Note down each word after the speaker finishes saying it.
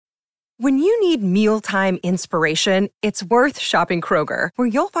When you need mealtime inspiration, it's worth shopping Kroger, where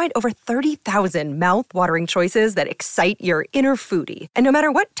you'll find over 30,000 mouth-watering choices that excite your inner foodie. And no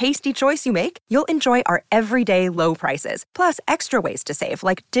matter what tasty choice you make, you'll enjoy our everyday low prices, plus extra ways to save,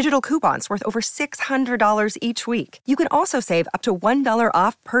 like digital coupons worth over $600 each week. You can also save up to $1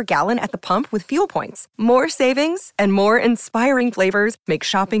 off per gallon at the pump with fuel points. More savings and more inspiring flavors make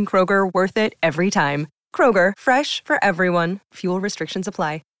shopping Kroger worth it every time. Kroger, fresh for everyone. Fuel restrictions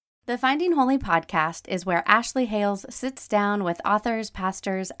apply. The Finding Holy podcast is where Ashley Hales sits down with authors,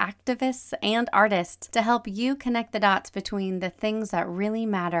 pastors, activists, and artists to help you connect the dots between the things that really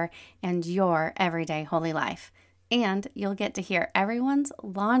matter and your everyday holy life. And you'll get to hear everyone's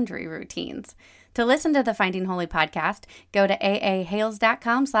laundry routines. To listen to the Finding Holy podcast, go to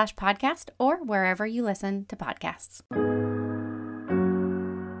aahales.com/podcast or wherever you listen to podcasts.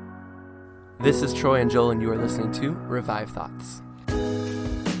 This is Troy and Joel, and you are listening to Revive Thoughts.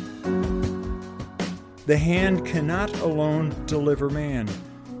 The hand cannot alone deliver man.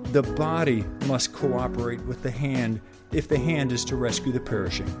 The body must cooperate with the hand if the hand is to rescue the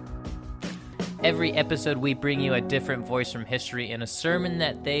perishing. Every episode, we bring you a different voice from history in a sermon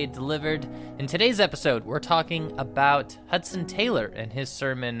that they delivered. In today's episode, we're talking about Hudson Taylor and his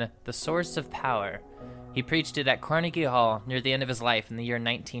sermon, The Source of Power. He preached it at Carnegie Hall near the end of his life in the year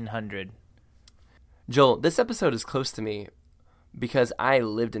 1900. Joel, this episode is close to me because I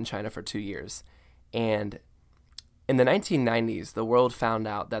lived in China for 2 years. And in the 1990s, the world found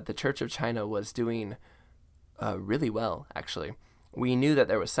out that the Church of China was doing really well, actually. We knew that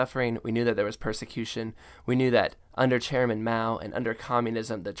there was suffering. We knew that there was persecution. We knew that under Chairman Mao and under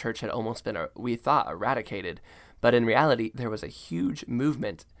communism, the church had almost been, we thought, eradicated. But in reality, there was a huge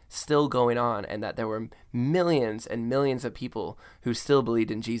movement still going on, and that there were millions and millions of people who still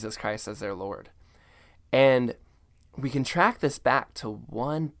believed in Jesus Christ as their Lord. And we can track this back to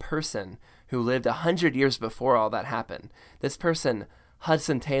one person who lived 100 years before all that happened. This person,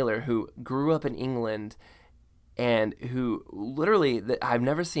 Hudson Taylor, who grew up in England and who literally, I've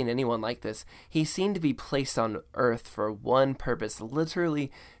never seen anyone like this. He seemed to be placed on earth for one purpose, literally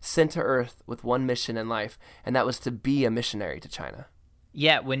sent to earth with one mission in life, and that was to be a missionary to China.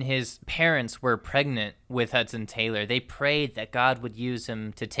 Yeah, when his parents were pregnant with Hudson Taylor, they prayed that God would use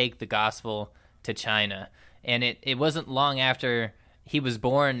him to take the gospel to China. And it wasn't long after he was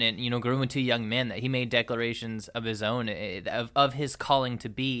born and, grew into a young man that he made declarations of his own, of his calling to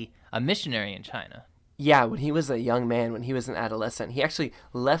be a missionary in China. Yeah, when he was a young man, when he was an adolescent, he actually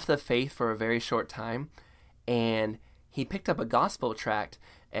left the faith for a very short time, and he picked up a gospel tract,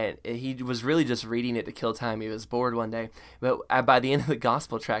 and he was really just reading it to kill time. He was bored one day, but by the end of the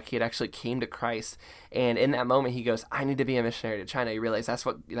gospel tract, he had actually came to Christ, and in that moment, he goes, I need to be a missionary to China. He realized that's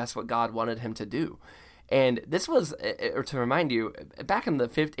what God wanted him to do. And this was, or to remind you, back in the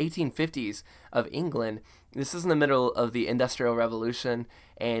 1850s of England, this is in the middle of the Industrial Revolution,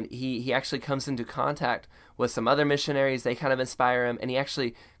 and he actually comes into contact with some other missionaries. They kind of inspire him, and he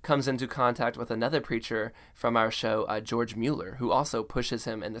actually comes into contact with another preacher from our show, George Mueller, who also pushes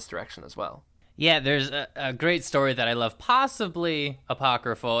him in this direction as well. Yeah, there's a great story that I love, possibly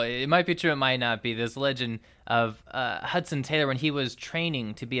apocryphal. It might be true, it might not be. This legend of Hudson Taylor, when he was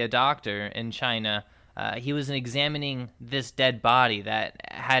training to be a doctor in China, he was examining this dead body that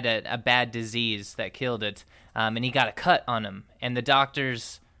had a bad disease that killed it, and he got a cut on him. And the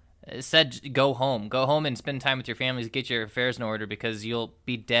doctors said, go home and spend time with your families, get your affairs in order, because you'll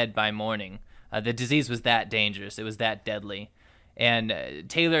be dead by morning. The disease was that dangerous. It was that deadly. And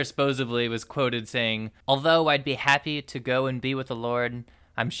Taylor supposedly was quoted saying, although I'd be happy to go and be with the Lord,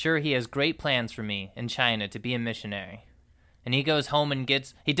 I'm sure he has great plans for me in China to be a missionary. And he goes home and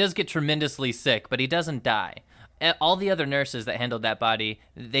he does get tremendously sick, but he doesn't die. All the other nurses that handled that body,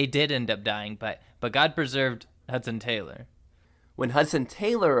 they did end up dying, but God preserved Hudson Taylor. When Hudson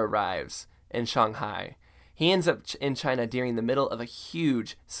Taylor arrives in Shanghai, he ends up in China during the middle of a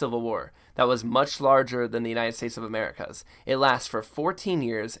huge civil war that was much larger than the United States of America's. It lasts for 14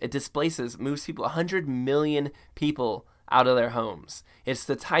 years. It moves people, 100 million people out of their homes. It's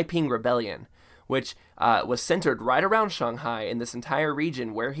the Taiping Rebellion, which was centered right around Shanghai in this entire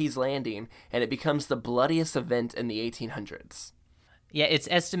region where he's landing, and it becomes the bloodiest event in the 1800s. Yeah, it's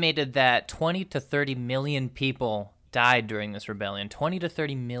estimated that 20 to 30 million people died during this rebellion. 20 to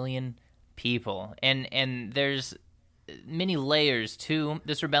 30 million people. And there's many layers to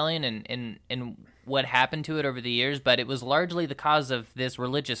this rebellion and what happened to it over the years, but it was largely the cause of this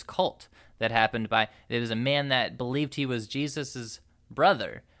religious cult that happened it was a man that believed he was Jesus's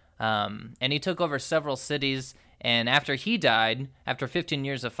brother. And he took over several cities, and after he died, after 15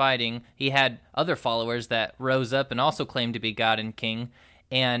 years of fighting, he had other followers that rose up and also claimed to be God and King,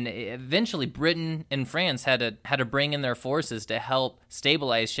 And eventually Britain and France had to bring in their forces to help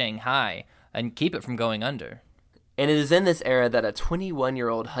stabilize Shanghai and keep it from going under. And it is in this era that a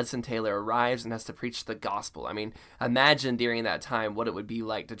 21-year-old Hudson Taylor arrives and has to preach the gospel. I mean, imagine during that time what it would be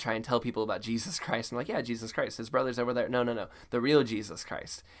like to try and tell people about Jesus Christ. I'm like, yeah, Jesus Christ. His brother's over there. No. The real Jesus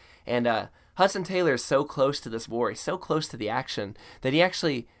Christ. And Hudson Taylor is so close to this war. He's so close to the action that he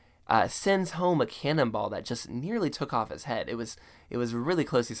actually sends home a cannonball that just nearly took off his head. It was really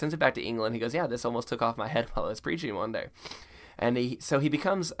close. He sends it back to England. He goes, yeah, this almost took off my head while I was preaching one day. And he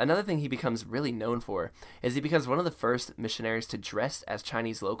becomes, another thing he becomes really known for is he becomes one of the first missionaries to dress as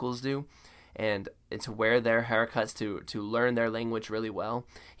Chinese locals do and to wear their haircuts, to learn their language really well.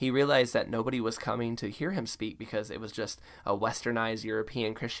 He realized that nobody was coming to hear him speak because it was just a westernized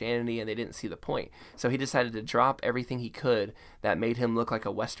European Christianity and they didn't see the point. So he decided to drop everything he could that made him look like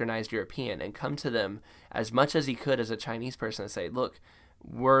a westernized European and come to them as much as he could as a Chinese person and say, look,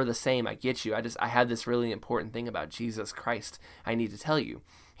 we're the same. I get you. I had this really important thing about Jesus Christ I need to tell you.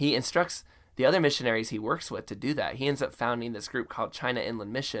 He instructs the other missionaries he works with to do that. He ends up founding this group called China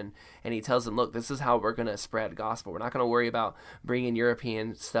Inland Mission, and he tells them, look, this is how we're going to spread gospel. We're not going to worry about bringing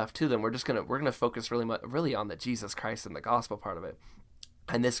European stuff to them. We're going to focus really on the Jesus Christ and the gospel part of it.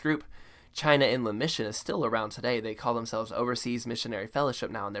 And this group, China Inland Mission, is still around today. They call themselves Overseas Missionary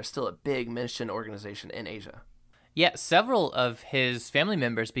Fellowship now, and they're still a big mission organization in Asia. Yeah, several of his family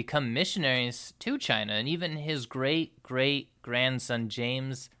members become missionaries to China, and even his great-great-grandson,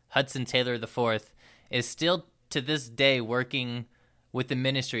 James Hudson Taylor IV, is still to this day working with the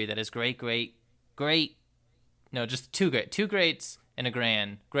ministry that his two greats and a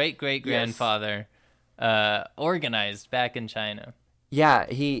great-great-grandfather organized back in China. Yeah,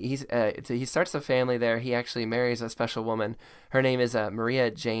 he starts a family there. He actually marries a special woman. Her name is Maria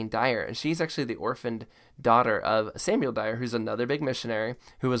Jane Dyer, and she's actually the orphaned daughter of Samuel Dyer, who's another big missionary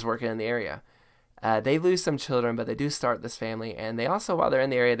who was working in the area. They lose some children, but they do start this family, and they also, while they're in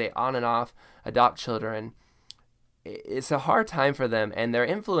the area, they on and off adopt children. It's a hard time for them, and their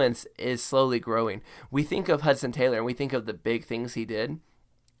influence is slowly growing. We think of Hudson Taylor, and we think of the big things he did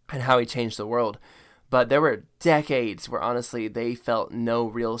and how he changed the world. But there were decades where, honestly, they felt no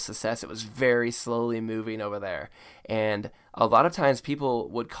real success. It was very slowly moving over there. And a lot of times people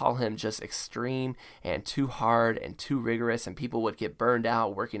would call him just extreme and too hard and too rigorous, and people would get burned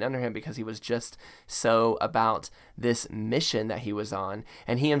out working under him because he was just so about this mission that he was on.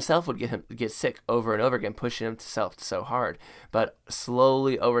 And he himself would get sick over and over again, pushing himself so hard. But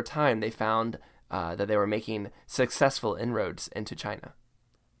slowly over time, they found that they were making successful inroads into China.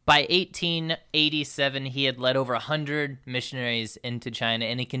 By 1887, he had led over 100 missionaries into China,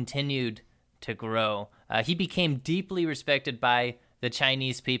 and he continued to grow. He became deeply respected by the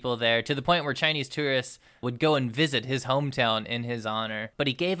Chinese people there, to the point where Chinese tourists would go and visit his hometown in his honor. But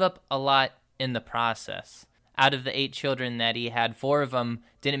he gave up a lot in the process. Out of the 8 children that he had, 4 of them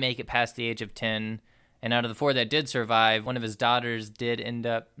didn't make it past the age of 10. And out of the 4 that did survive, one of his daughters did end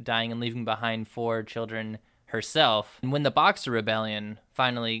up dying and leaving behind 4 children herself. And when the Boxer Rebellion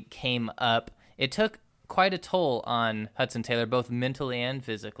finally came up, it took quite a toll on Hudson Taylor, both mentally and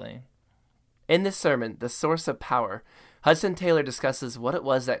physically. In this sermon, The Source of Power, Hudson Taylor discusses what it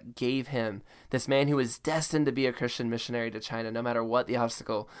was that gave him, this man who was destined to be a Christian missionary to China no matter what the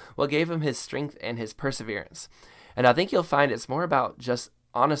obstacle, what gave him his strength and his perseverance. And I think you'll find it's more about just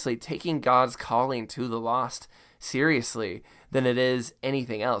honestly taking God's calling to the lost seriously than it is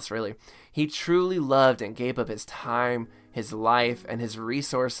anything else, really. He truly loved and gave up his time, his life, and his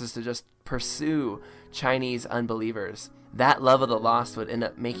resources to just pursue Chinese unbelievers. That love of the lost would end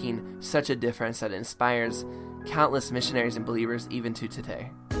up making such a difference that it inspires countless missionaries and believers even to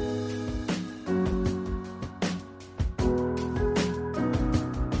today.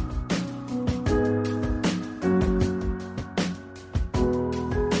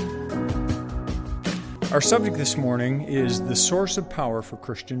 Our subject this morning is the source of power for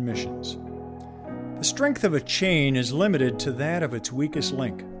Christian missions. The strength of a chain is limited to that of its weakest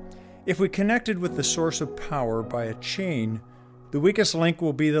link. If we connected with the source of power by a chain, the weakest link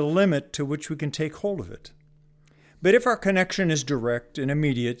will be the limit to which we can take hold of it. But if our connection is direct and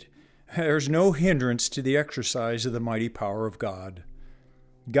immediate, there's no hindrance to the exercise of the mighty power of God.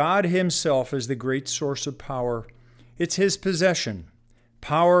 God Himself is the great source of power. It's His possession.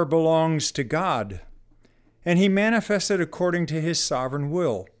 Power belongs to God, and He manifests it according to His sovereign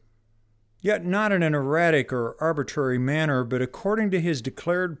will, yet not in an erratic or arbitrary manner, but according to His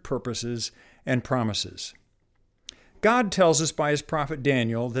declared purposes and promises. God tells us by His prophet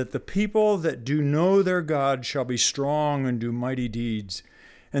Daniel that the people that do know their God shall be strong and do mighty deeds,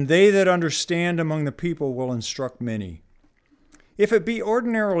 and they that understand among the people will instruct many. If it be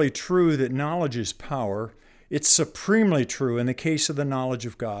ordinarily true that knowledge is power, it's supremely true in the case of the knowledge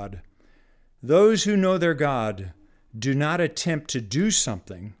of God. Those who know their God do not attempt to do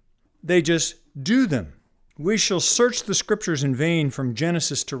something, they just do them. We shall search the Scriptures in vain from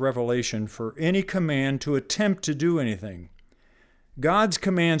Genesis to Revelation for any command to attempt to do anything. God's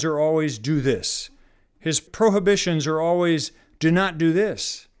commands are always do this. His prohibitions are always do not do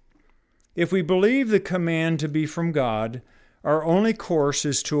this. If we believe the command to be from God, our only course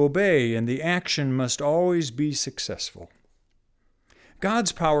is to obey, and the action must always be successful.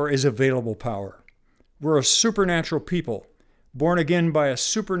 God's power is available power. We're a supernatural people, born again by a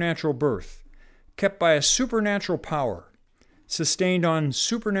supernatural birth, kept by a supernatural power, sustained on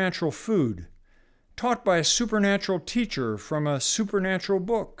supernatural food, taught by a supernatural teacher from a supernatural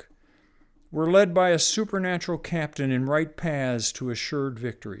book. We're led by a supernatural captain in right paths to assured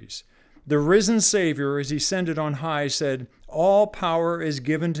victories. The risen Savior, as he ascended on high, said, "All power is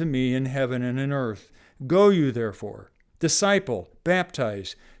given to me in heaven and in earth. Go you, therefore, disciple,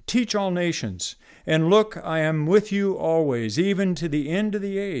 baptize, teach all nations, and look, I am with you always, even to the end of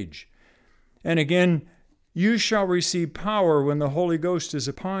the age." And again, "You shall receive power when the Holy Ghost is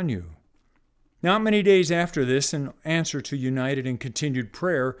upon you." Not many days after this, in answer to united and continued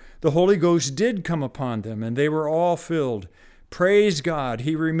prayer, the Holy Ghost did come upon them, and they were all filled. Praise God,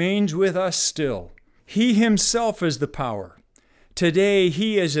 He remains with us still. He Himself is the power. Today,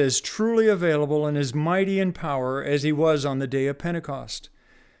 He is as truly available and as mighty in power as He was on the day of Pentecost.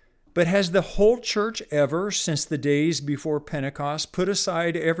 But has the whole church ever, since the days before Pentecost, put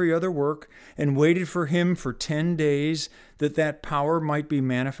aside every other work and waited for Him for 10 days that power might be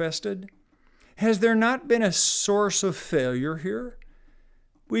manifested? Has there not been a source of failure here?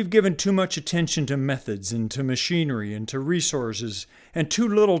 We've given too much attention to methods and to machinery and to resources, and too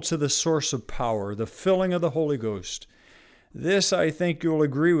little to the source of power, the filling of the Holy Ghost. This, I think you'll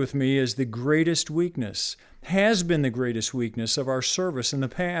agree with me, is the greatest weakness, has been the greatest weakness of our service in the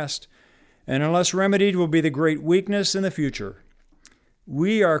past, and unless remedied will be the great weakness in the future.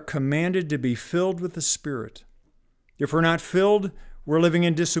 We are commanded to be filled with the Spirit. If we're not filled, we're living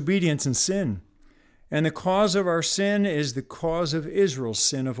in disobedience and sin. And the cause of our sin is the cause of Israel's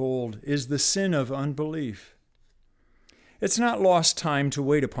sin of old, is the sin of unbelief. It's not lost time to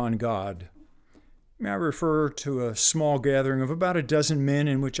wait upon God. May I refer to a small gathering of about a dozen men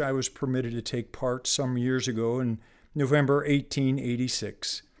in which I was permitted to take part some years ago in November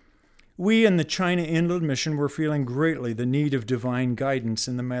 1886. We in the China Inland Mission were feeling greatly the need of divine guidance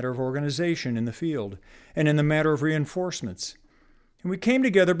in the matter of organization in the field and in the matter of reinforcements. And we came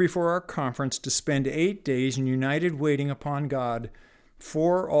together before our conference to spend 8 days in united waiting upon God,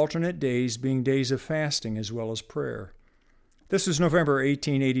 4 alternate days being days of fasting as well as prayer. This was November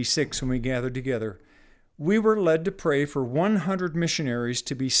 1886 when we gathered together. We were led to pray for 100 missionaries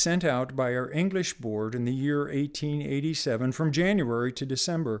to be sent out by our English board in the year 1887 from January to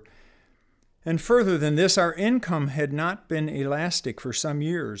December. And further than this, our income had not been elastic for some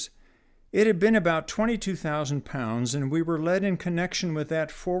years. It had been about 22,000 pounds, and we were led in connection with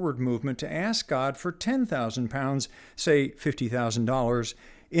that forward movement to ask God for 10,000 pounds, say $50,000,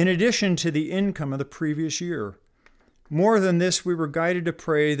 in addition to the income of the previous year. More than this, we were guided to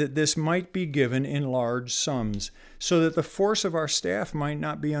pray that this might be given in large sums, so that the force of our staff might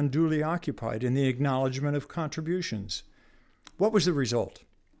not be unduly occupied in the acknowledgement of contributions. What was the result?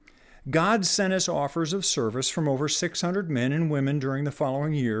 God sent us offers of service from over 600 men and women during the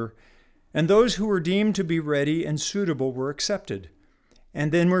following year, and those who were deemed to be ready and suitable were accepted,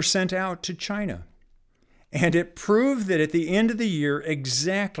 and then were sent out to China. And it proved that at the end of the year,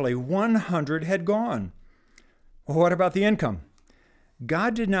 exactly 100 had gone. Well, what about the income?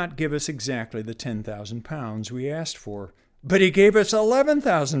 God did not give us exactly the 10,000 pounds we asked for, but He gave us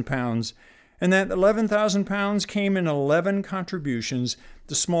 11,000 pounds, and that 11,000 pounds came in 11 contributions.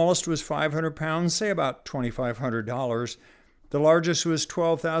 The smallest was 500 pounds, say about $2,500. The largest was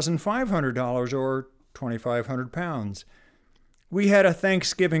 $12,500, or 2,500 pounds. We had a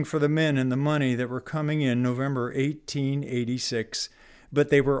thanksgiving for the men and the money that were coming in November 1886, but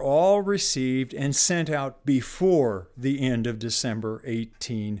they were all received and sent out before the end of December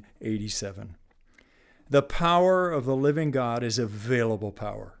 1887. The power of the living God is available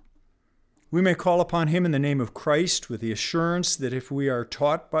power. We may call upon Him in the name of Christ with the assurance that if we are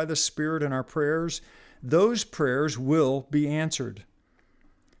taught by the Spirit in our prayers, those prayers will be answered.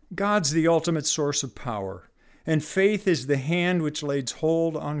 God's the ultimate source of power, and faith is the hand which lays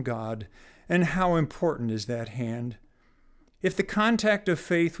hold on God. And how important is that hand? If the contact of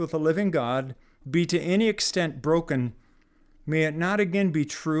faith with the living God be to any extent broken, May it not again be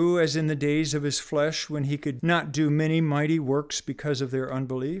true as in the days of his flesh when he could not do many mighty works because of their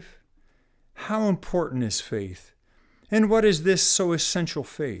unbelief? How important is faith? And what is this so essential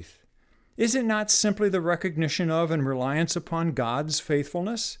faith? Is it not simply the recognition of and reliance upon God's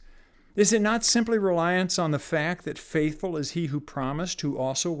faithfulness? Is it not simply reliance on the fact that faithful is he who promised, who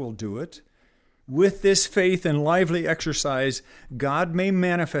also will do it? With this faith and lively exercise, God may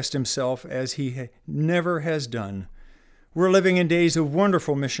manifest himself as he never has done. We're living in days of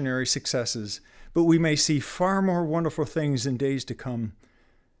wonderful missionary successes, but we may see far more wonderful things in days to come.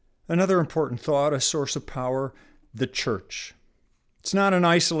 Another important thought, a source of power, the church. It's not an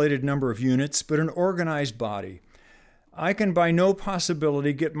isolated number of units, but an organized body. I can by no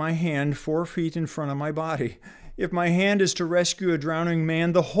possibility get my hand 4 feet in front of my body. If my hand is to rescue a drowning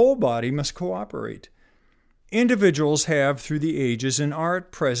man, the whole body must cooperate. Individuals have through the ages and are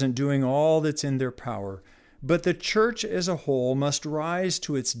at present doing all that's in their power. But the church as a whole must rise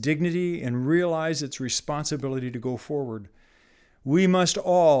to its dignity and realize its responsibility to go forward. We must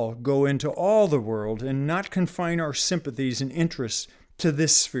all go into all the world and not confine our sympathies and interests to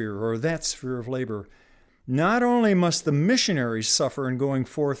this sphere or that sphere of labor. Not only must the missionaries suffer in going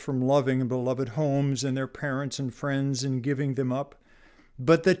forth from loving and beloved homes and their parents and friends and giving them up,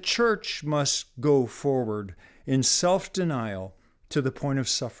 but the church must go forward in self-denial to the point of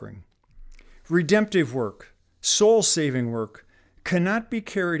suffering. Redemptive work, soul-saving work, cannot be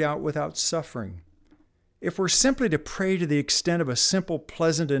carried out without suffering. If we're simply to pray to the extent of a simple,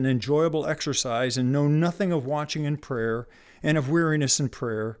 pleasant, and enjoyable exercise and know nothing of watching in prayer and of weariness in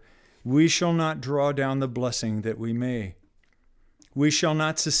prayer, we shall not draw down the blessing that we may. We shall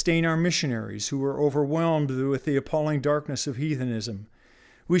not sustain our missionaries who are overwhelmed with the appalling darkness of heathenism.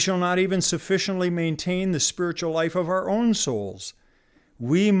 We shall not even sufficiently maintain the spiritual life of our own souls.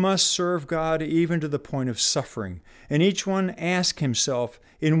 We must serve God even to the point of suffering, and each one ask himself,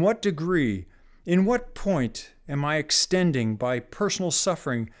 in what degree, in what point am I extending by personal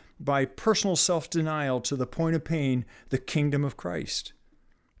suffering, by personal self-denial to the point of pain, the kingdom of Christ?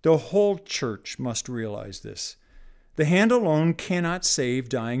 The whole church must realize this. The hand alone cannot save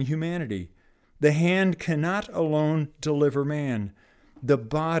dying humanity. The hand cannot alone deliver man. The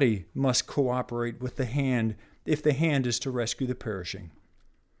body must cooperate with the hand if the hand is to rescue the perishing.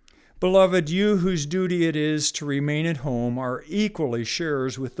 Beloved, you whose duty it is to remain at home are equally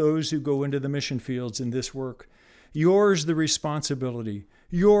sharers with those who go into the mission fields in this work. Yours the responsibility,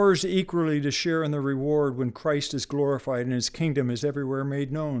 yours equally to share in the reward when Christ is glorified and his kingdom is everywhere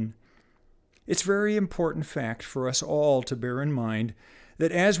made known. It's a very important fact for us all to bear in mind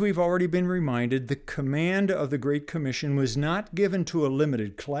that, as we've already been reminded, the command of the Great Commission was not given to a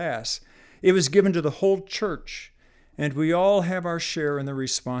limited class. It was given to the whole church, and we all have our share in the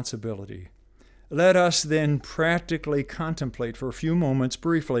responsibility. Let us then practically contemplate for a few moments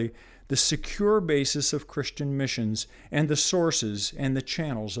briefly the secure basis of Christian missions and the sources and the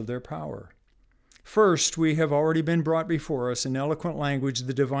channels of their power. First, we have already been brought before us in eloquent language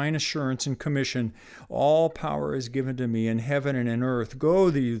the divine assurance and commission, all power is given to me in heaven and in earth. Go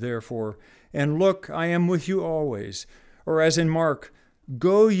thee, therefore, and look, I am with you always. Or as in Mark,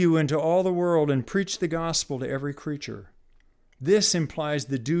 go you into all the world and preach the gospel to every creature. This implies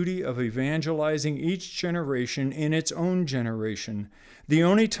the duty of evangelizing each generation in its own generation. The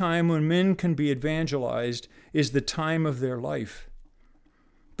only time when men can be evangelized is the time of their life.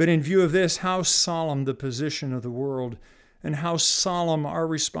 But in view of this, how solemn the position of the world, and how solemn our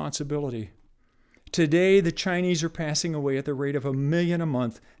responsibility. Today, the Chinese are passing away at the rate of 1 million a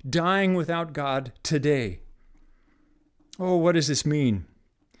month, dying without God today. Oh, what does this mean?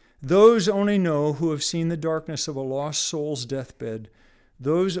 Those only know who have seen the darkness of a lost soul's deathbed,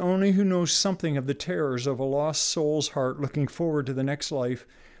 those only who know something of the terrors of a lost soul's heart looking forward to the next life,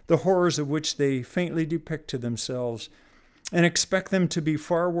 the horrors of which they faintly depict to themselves, and expect them to be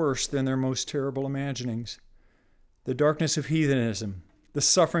far worse than their most terrible imaginings. The darkness of heathenism, the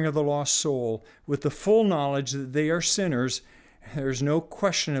suffering of the lost soul, with the full knowledge that they are sinners. There's no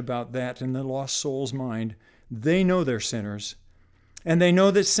question about that in the lost soul's mind. They know they're sinners, and they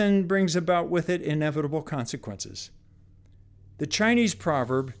know that sin brings about with it inevitable consequences. The Chinese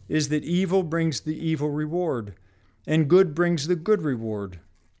proverb is that evil brings the evil reward, and good brings the good reward.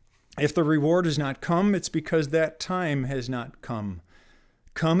 If the reward has not come, it's because that time has not come.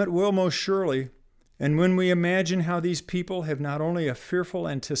 Come it will most surely, and when we imagine how these people have not only a fearful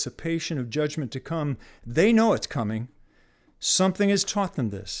anticipation of judgment to come, they know it's coming. Something has taught them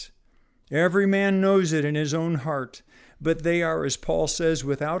this. Every man knows it in his own heart, but they are, as Paul says,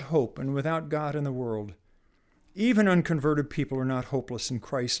 without hope and without God in the world. Even unconverted people are not hopeless in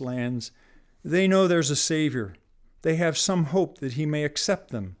Christ's lands. They know there's a Savior. They have some hope that he may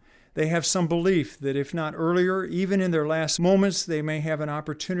accept them. They have some belief that if not earlier, even in their last moments, they may have an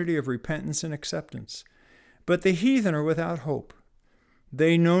opportunity of repentance and acceptance. But the heathen are without hope.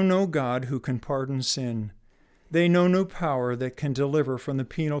 They know no God who can pardon sin. They know no power that can deliver from the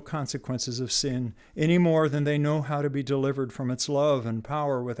penal consequences of sin, any more than they know how to be delivered from its love and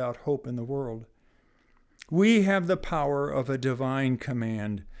power without hope in the world. We have the power of a divine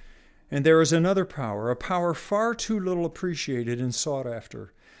command. And there is another power, a power far too little appreciated and sought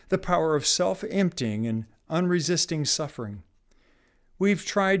after, the power of self-emptying and unresisting suffering. We've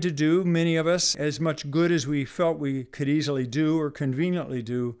tried to do, many of us, as much good as we felt we could easily do or conveniently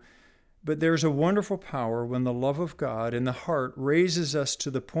do, but there's a wonderful power when the love of God in the heart raises us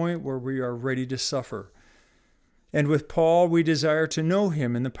to the point where we are ready to suffer. And with Paul, we desire to know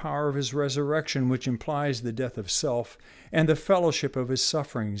him in the power of his resurrection, which implies the death of self, and the fellowship of his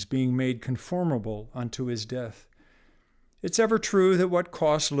sufferings, being made conformable unto his death. It's ever true that what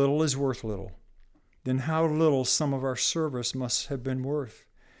costs little is worth little. Then how little some of our service must have been worth.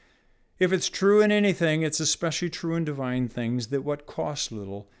 If it's true in anything, it's especially true in divine things that what costs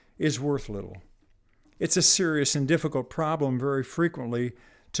little is worth little. It's a serious and difficult problem very frequently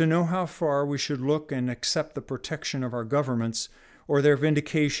to know how far we should look and accept the protection of our governments or their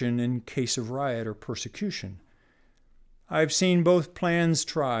vindication in case of riot or persecution. I've seen both plans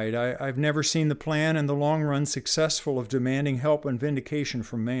tried. I've never seen the plan in the long run successful of demanding help and vindication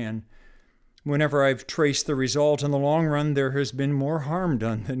from man. Whenever I've traced the result in the long run, there has been more harm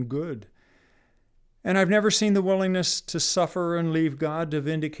done than good. And I've never seen the willingness to suffer and leave God to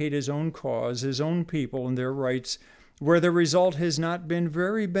vindicate his own cause, his own people and their rights, where the result has not been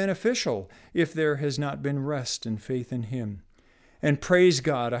very beneficial if there has not been rest and faith in him. And praise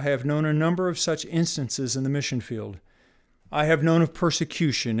God, I have known a number of such instances in the mission field. I have known of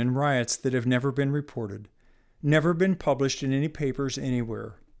persecution and riots that have never been reported, never been published in any papers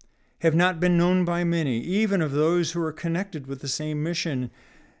anywhere, have not been known by many, even of those who are connected with the same mission,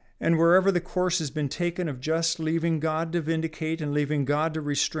 and wherever the course has been taken of just leaving God to vindicate and leaving God to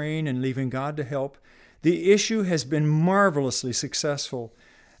restrain and leaving God to help, the issue has been marvelously successful,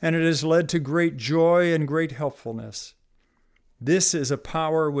 and it has led to great joy and great helpfulness. This is a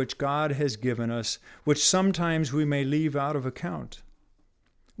power which God has given us, which sometimes we may leave out of account.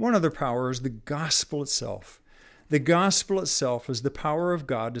 One other power is the gospel itself. The gospel itself is the power of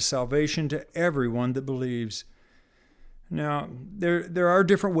God to salvation to everyone that believes. Now, there are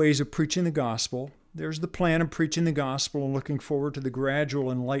different ways of preaching the gospel. There's the plan of preaching the gospel and looking forward to the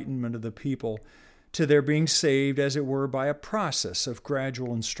gradual enlightenment of the people, to their being saved, as it were, by a process of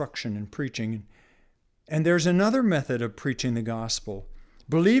gradual instruction and preaching. And there's another method of preaching the gospel,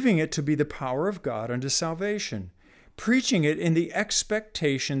 believing it to be the power of God unto salvation, preaching it in the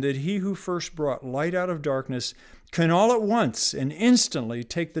expectation that he who first brought light out of darkness can all at once and instantly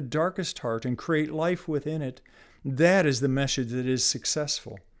take the darkest heart and create life within it. That is the message that is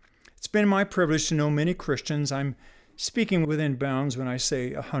successful. It's been my privilege to know many Christians, I'm speaking within bounds when I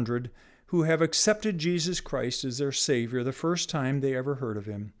say 100, who have accepted Jesus Christ as their Savior the first time they ever heard of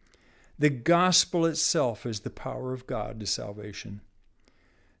him. The gospel itself is the power of God to salvation.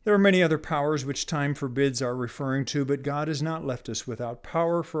 There are many other powers which time forbids our referring to, but God has not left us without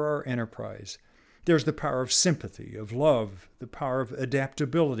power for our enterprise. There's the power of sympathy, of love, the power of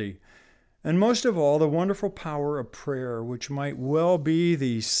adaptability, and most of all, the wonderful power of prayer, which might well be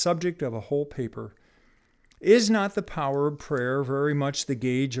the subject of a whole paper. Is not the power of prayer very much the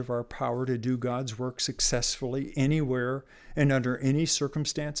gauge of our power to do God's work successfully anywhere and under any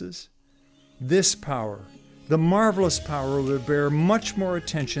circumstances? This power, the marvelous power, would bear much more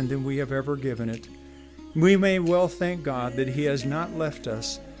attention than we have ever given it. We may well thank God that he has not left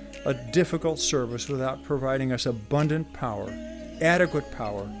us a difficult service without providing us abundant power, adequate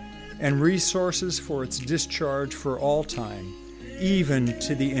power, and resources for its discharge for all time, even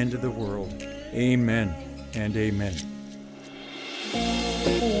to the end of the world. Amen and amen.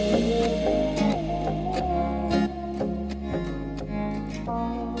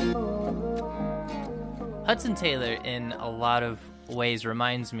 Hudson Taylor, in a lot of ways,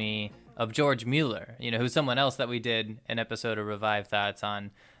 reminds me of George Mueller, who's someone else that we did an episode of Revive Thoughts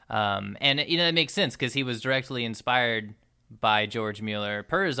on. And it makes sense because he was directly inspired by George Mueller,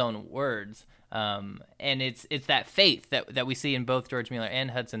 per his own words. And it's that faith that we see in both George Mueller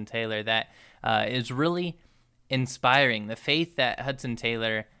and Hudson Taylor that is really inspiring. The faith that Hudson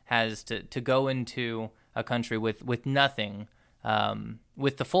Taylor has to go into a country with nothing,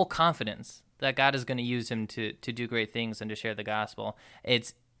 with the full confidence that God is going to use him to do great things and to share the gospel.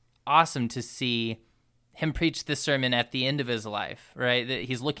 It's awesome to see him preach this sermon at the end of his life, right? That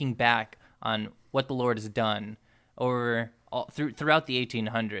he's looking back on what the Lord has done throughout the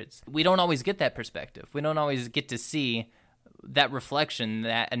 1800s. We don't always get that perspective. We don't always get to see that reflection,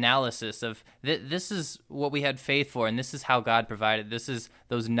 that analysis of this is what we had faith for, and this is how God provided. This is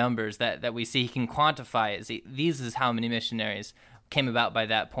those numbers that we see. He can quantify it. These is how many missionaries came about by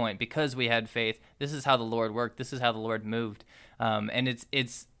that point. Because we had faith, this is how the Lord worked. This is how the Lord moved. And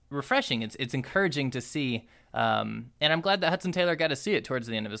it's refreshing. It's encouraging to see. And I'm glad that Hudson Taylor got to see it towards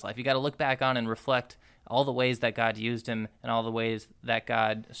the end of his life. You got to look back on and reflect all the ways that God used him and all the ways that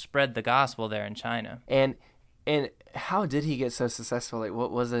God spread the gospel there in China. And how did he get so successful? Like,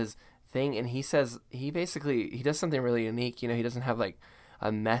 what was his thing? And he says he does something really unique. He doesn't have like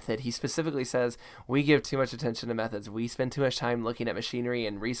a method. He specifically says we give too much attention to methods. We spend too much time looking at machinery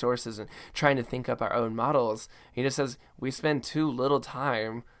and resources and trying to think up our own models. He just says we spend too little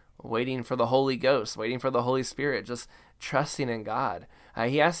time waiting for the Holy Ghost, waiting for the Holy Spirit, just trusting in God.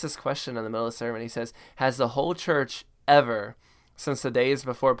 He asks this question in the middle of the sermon. He says, has the whole church ever, since the days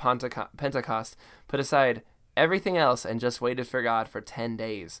before Pentecost, put aside everything else and just waited for God for 10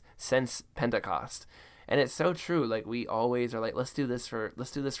 days since Pentecost? And it's so true. Like, we always are like, let's do this for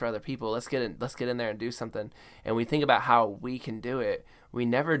other people. Let's get in there and do something. And we think about how we can do it. We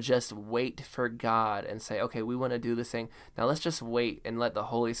never just wait for God and say, okay, we want to do this thing. Now let's just wait and let the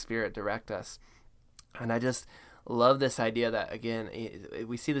Holy Spirit direct us. And I just love this idea that, again,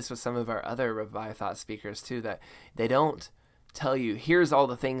 we see this with some of our other Revive Thought speakers too, that they don't tell you, here's all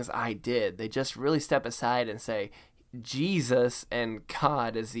the things I did. They just really step aside and say, Jesus and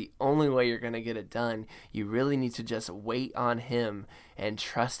God is the only way you're going to get it done. You really need to just wait on him and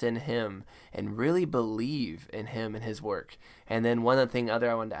trust in him and really believe in him and his work. And then one other thing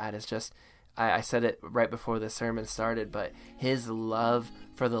I wanted to add is just, I said it right before the sermon started, but his love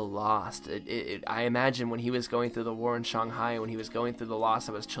for the lost. I imagine when he was going through the war in Shanghai, when he was going through the loss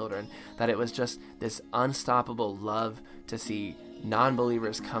of his children, that it was just this unstoppable love to see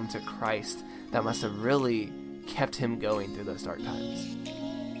non-believers come to Christ that must have really kept him going through those dark times.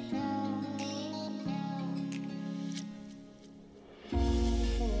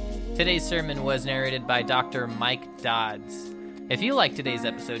 Today's sermon was narrated by Dr. Mike Dodds. If you like today's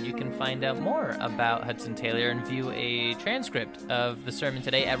episode, you can find out more about Hudson Taylor and view a transcript of the sermon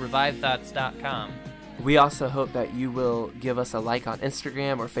today at revivethoughts.com. We also hope that you will give us a like on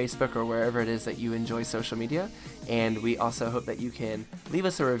Instagram or Facebook or wherever it is that you enjoy social media. And we also hope that you can leave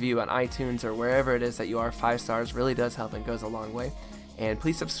us a review on iTunes or wherever it is that you are. 5 stars really does help and goes a long way. And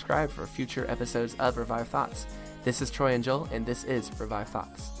please subscribe for future episodes of Revive Thoughts. This is Troy and Joel, and this is Revive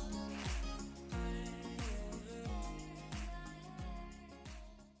Thoughts.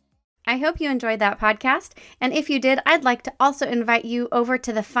 I hope you enjoyed that podcast, and if you did, I'd like to also invite you over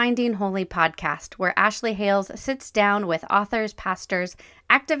to the Finding Holy podcast, where Ashley Hales sits down with authors, pastors,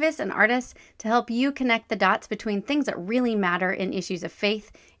 activists, and artists to help you connect the dots between things that really matter in issues of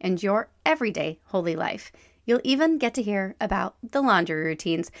faith and your everyday holy life. You'll even get to hear about the laundry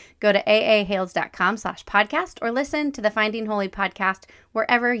routines. Go to aahales.com/podcast or listen to the Finding Holy podcast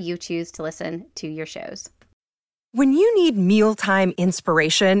wherever you choose to listen to your shows. When you need mealtime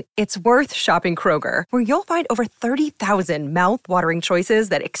inspiration, it's worth shopping Kroger, where you'll find over 30,000 mouth-watering choices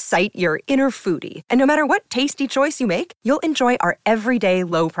that excite your inner foodie. And no matter what tasty choice you make, you'll enjoy our everyday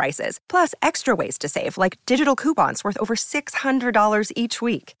low prices, plus extra ways to save, like digital coupons worth over $600 each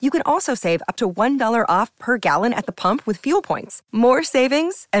week. You can also save up to $1 off per gallon at the pump with fuel points. More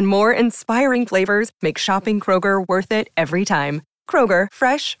savings and more inspiring flavors make shopping Kroger worth it every time. Kroger,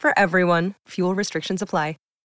 fresh for everyone. Fuel restrictions apply.